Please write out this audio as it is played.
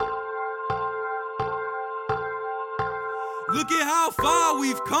Look at how far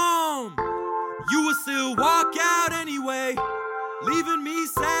we've come. You would still walk out anyway, leaving me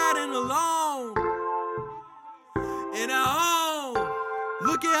sad and alone. And at home,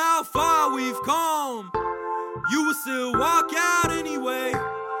 look at how far we've come. You would still walk out anyway,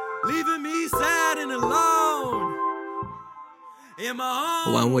 leaving me sad and alone.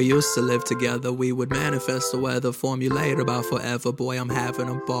 When we used to live together, we would manifest the weather, formulate about forever. Boy, I'm having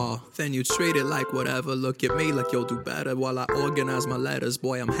a ball. Then you treat it like whatever. Look at me like you'll do better while I organize my letters.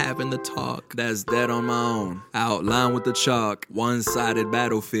 Boy, I'm having the talk. That's dead on my own. Outline with the chalk. One-sided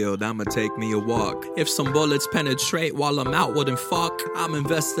battlefield, I'ma take me a walk. If some bullets penetrate while I'm out, well then fuck. I'm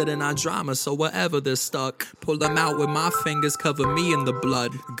invested in our drama, so wherever they're stuck, pull them out with my fingers, cover me in the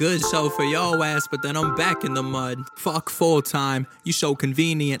blood. Good show for your ass, but then I'm back in the mud. Fuck full time. You show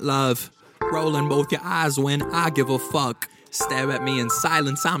convenient love. Rolling both your eyes when I give a fuck. Stare at me in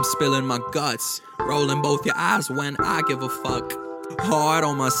silence, I'm spilling my guts. Rolling both your eyes when I give a fuck. Hard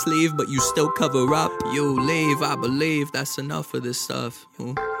on my sleeve, but you still cover up. You leave, I believe that's enough of this stuff.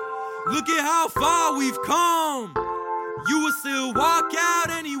 Look at how far we've come. You would still walk out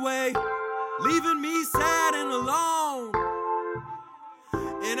anyway, leaving me sad and alone.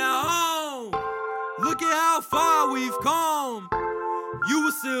 And at home, look at how far we've come. You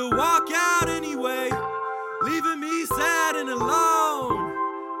would still walk out anyway, leaving me sad and alone.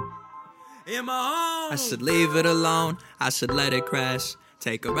 In my home, I should leave it alone, I should let it crash.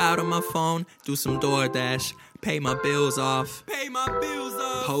 Take her out on my phone, do some DoorDash. Pay my bills off.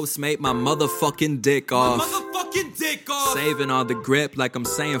 Postmate my motherfucking dick off. Saving all the grip like I'm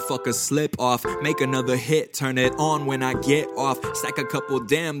saying fuck a slip off. Make another hit, turn it on when I get off. Stack a couple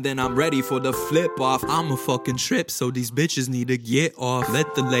damn, then I'm ready for the flip off. I'm a fucking trip, so these bitches need to get off.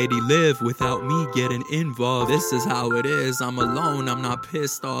 Let the lady live without me getting involved. This is how it is, I'm alone, I'm not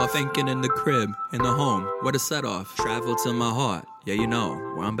pissed off. Thinking in the crib, in the home, where to set off. Travel to my heart, yeah you know,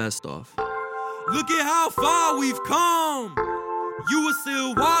 where I'm best off. Look at how far we've come. You would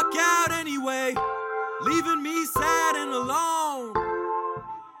still walk out anyway, leaving me sad and alone.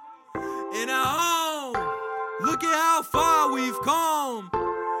 And at home, look at how far we've come.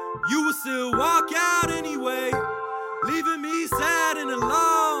 You would still walk out anyway, leaving me sad and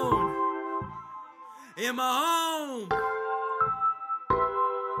alone. In my home.